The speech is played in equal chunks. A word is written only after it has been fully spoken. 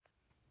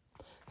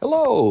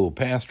Hello,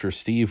 Pastor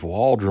Steve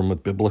Waldron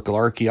with Biblical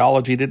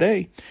Archaeology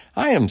Today.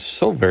 I am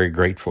so very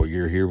grateful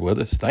you're here with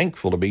us,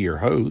 thankful to be your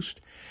host.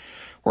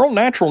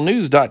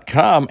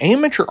 WorldNaturalNews.com,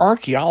 amateur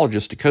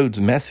archaeologist decodes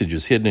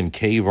messages hidden in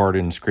cave art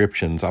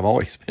inscriptions. I've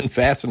always been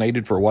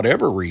fascinated, for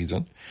whatever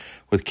reason,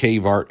 with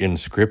cave art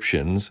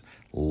inscriptions.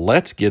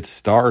 Let's get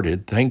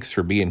started. Thanks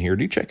for being here.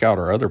 Do check out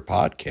our other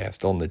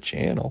podcast on the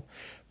channel.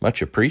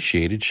 Much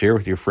appreciated. Share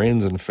with your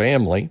friends and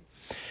family.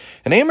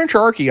 An amateur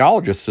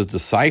archaeologist has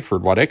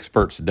deciphered what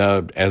experts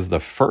dubbed as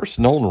the first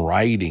known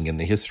writing in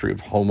the history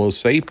of Homo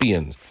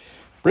sapiens.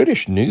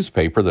 British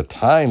newspaper The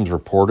Times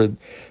reported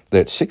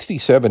that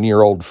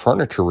 67-year-old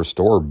furniture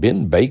restorer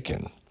Ben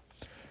Bacon,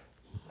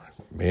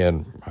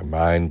 man, my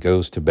mind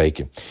goes to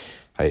bacon,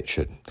 it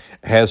shouldn't,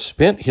 has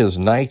spent his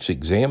nights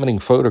examining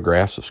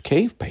photographs of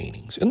cave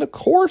paintings. In the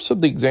course of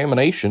the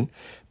examination,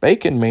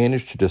 Bacon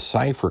managed to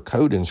decipher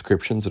code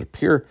inscriptions that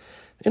appear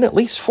in at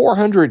least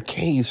 400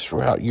 caves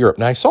throughout Europe.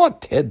 Now, I saw a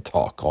TED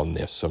Talk on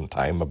this some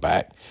time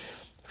back,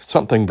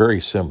 something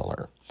very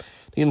similar.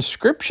 The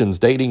inscriptions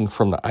dating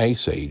from the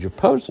Ice Age have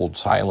puzzled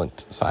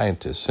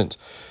scientists since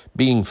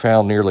being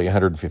found nearly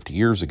 150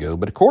 years ago,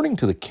 but according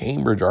to the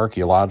Cambridge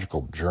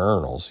Archaeological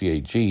Journal,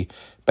 CAG,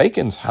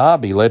 Bacon's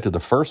hobby led to the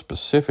first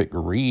specific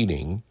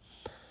reading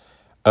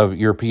of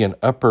European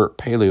Upper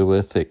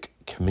Paleolithic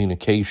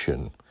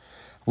communication.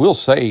 We'll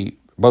say,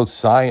 both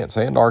science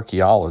and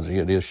archaeology,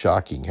 it is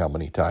shocking how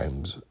many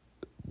times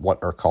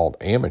what are called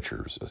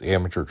amateurs,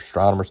 amateur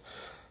astronomers,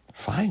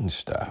 find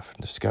stuff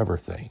and discover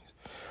things.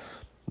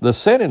 The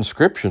said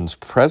inscriptions,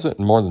 present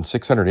in more than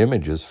 600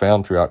 images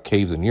found throughout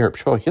caves in Europe,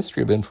 show a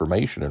history of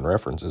information and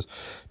references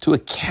to a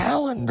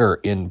calendar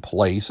in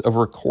place of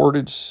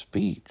recorded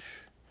speech.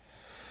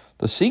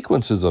 The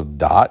sequences of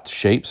dots,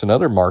 shapes, and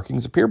other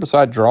markings appear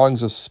beside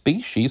drawings of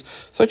species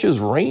such as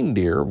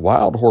reindeer,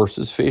 wild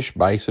horses, fish,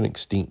 bison,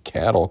 extinct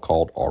cattle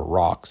called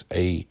aurochs,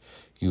 A-U-R-O-C-H-S.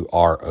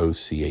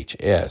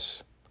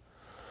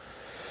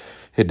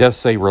 It does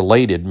say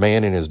related,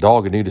 man and his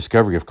dog, a new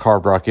discovery of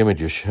carved rock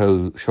images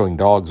showing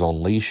dogs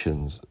on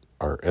leashes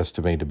are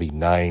estimated to be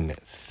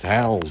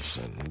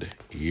 9,000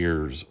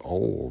 years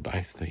old.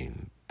 I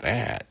think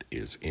that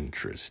is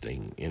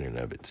interesting in and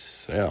of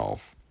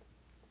itself.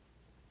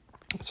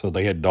 So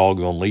they had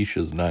dogs on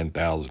leashes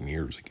 9,000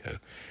 years ago,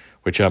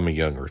 which I'm a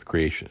young Earth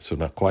creationist, so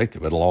not quite,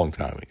 but a long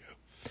time ago.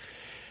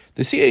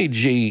 The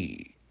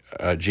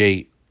CAG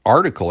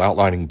article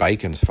outlining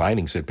Bacon's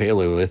findings said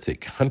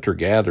Paleolithic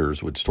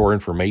hunter-gatherers would store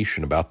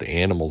information about the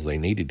animals they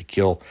needed to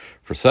kill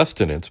for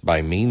sustenance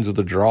by means of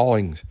the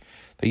drawings.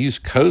 They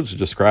used codes to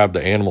describe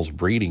the animal's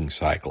breeding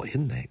cycle.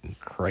 Isn't that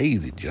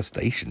crazy?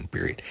 Gestation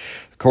period.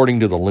 According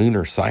to the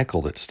lunar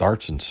cycle that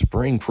starts in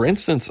spring. For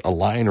instance, a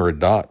line or a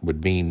dot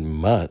would mean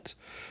months.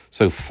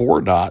 So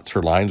 4 dots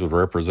or lines would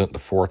represent the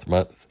 4th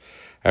month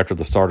after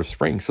the start of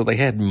spring. So they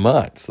had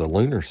months, the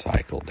lunar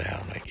cycle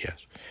down, I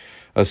guess.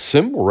 A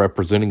symbol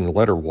representing the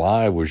letter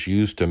Y was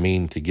used to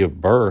mean to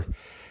give birth,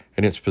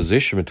 and its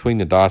position between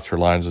the dots or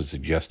lines would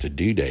suggest a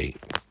due date.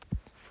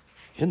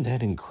 Isn't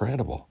that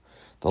incredible?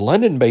 The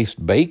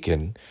London-based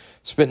Bacon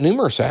spent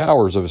numerous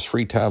hours of his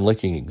free time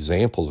looking at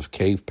examples of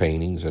cave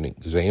paintings and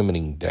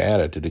examining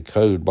data to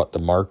decode what the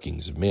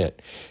markings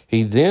meant.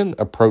 He then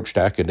approached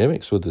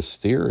academics with his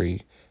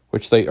theory,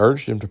 which they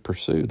urged him to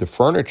pursue. The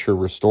furniture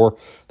restorer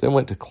then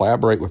went to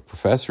collaborate with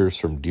professors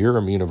from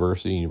Durham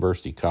University,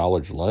 University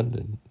College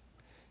London,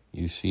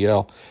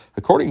 UCL.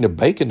 According to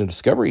Bacon, the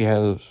discovery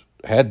has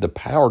had the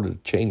power to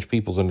change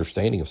people's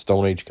understanding of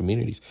Stone Age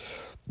communities.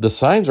 The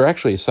signs are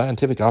actually a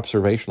scientific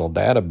observational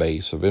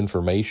database of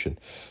information.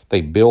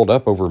 They build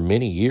up over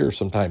many years,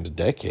 sometimes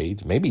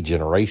decades, maybe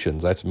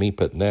generations. That's me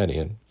putting that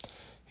in.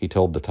 He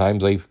told the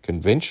Times they've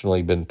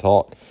conventionally been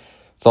thought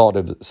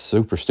of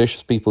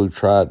superstitious people who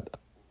tried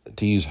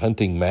to use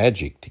hunting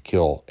magic to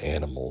kill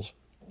animals.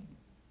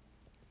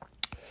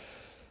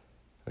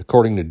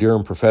 According to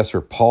Durham professor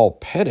Paul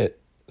Pettit,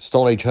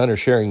 Stone Age hunters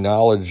sharing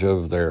knowledge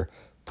of their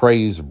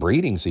prey's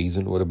breeding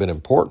season would have been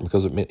important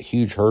because it meant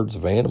huge herds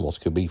of animals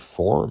could be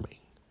forming.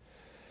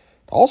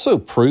 It also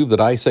proved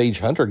that Ice Age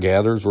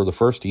hunter-gatherers were the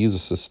first to use a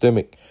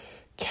systemic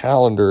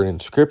calendar and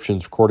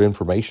inscriptions to record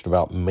information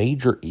about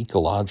major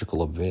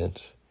ecological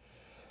events.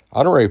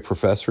 Honorary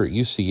professor at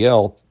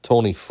UCL,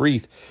 Tony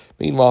Freeth,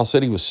 meanwhile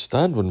said he was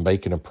stunned when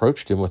Bacon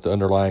approached him with the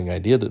underlying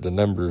idea that the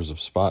numbers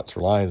of spots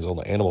or lines on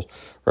the animals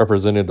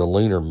represented a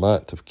lunar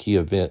month of key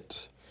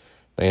events,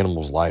 the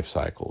animals' life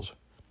cycles.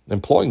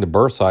 Employing the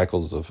birth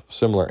cycles of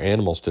similar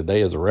animals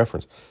today as a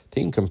reference, the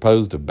team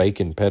composed of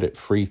Bacon, Pettit,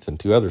 Freeth, and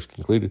 2 others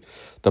concluded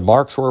the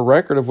marks were a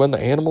record of when the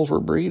animals were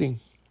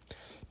breeding.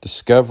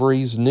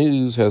 Discoveries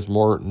News has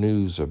more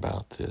news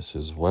about this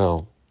as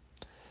well.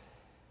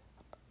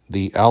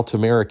 The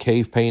Altamira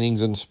cave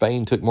paintings in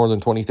Spain took more than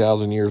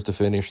 20,000 years to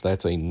finish.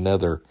 That's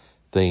another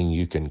thing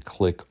you can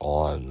click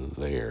on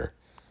there.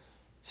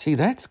 See,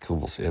 that's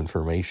cool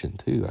information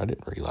too. I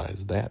didn't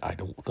realize that, I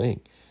don't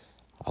think.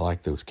 I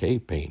like those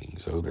cave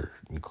paintings. Oh, they're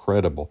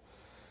incredible.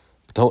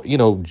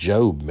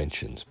 Job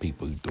mentions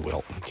people who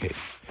dwelt in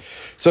caves.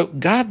 So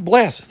God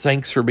bless.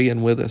 Thanks for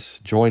being with us.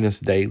 Join us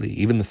daily.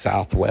 Even the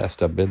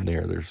Southwest, I've been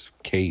there. There's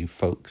cave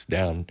folks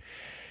down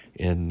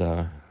in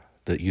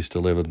that used to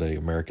live in the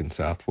American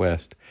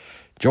Southwest.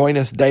 Join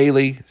us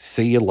daily.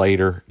 See you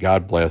later.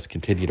 God bless.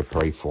 Continue to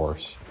pray for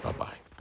us. Bye-bye.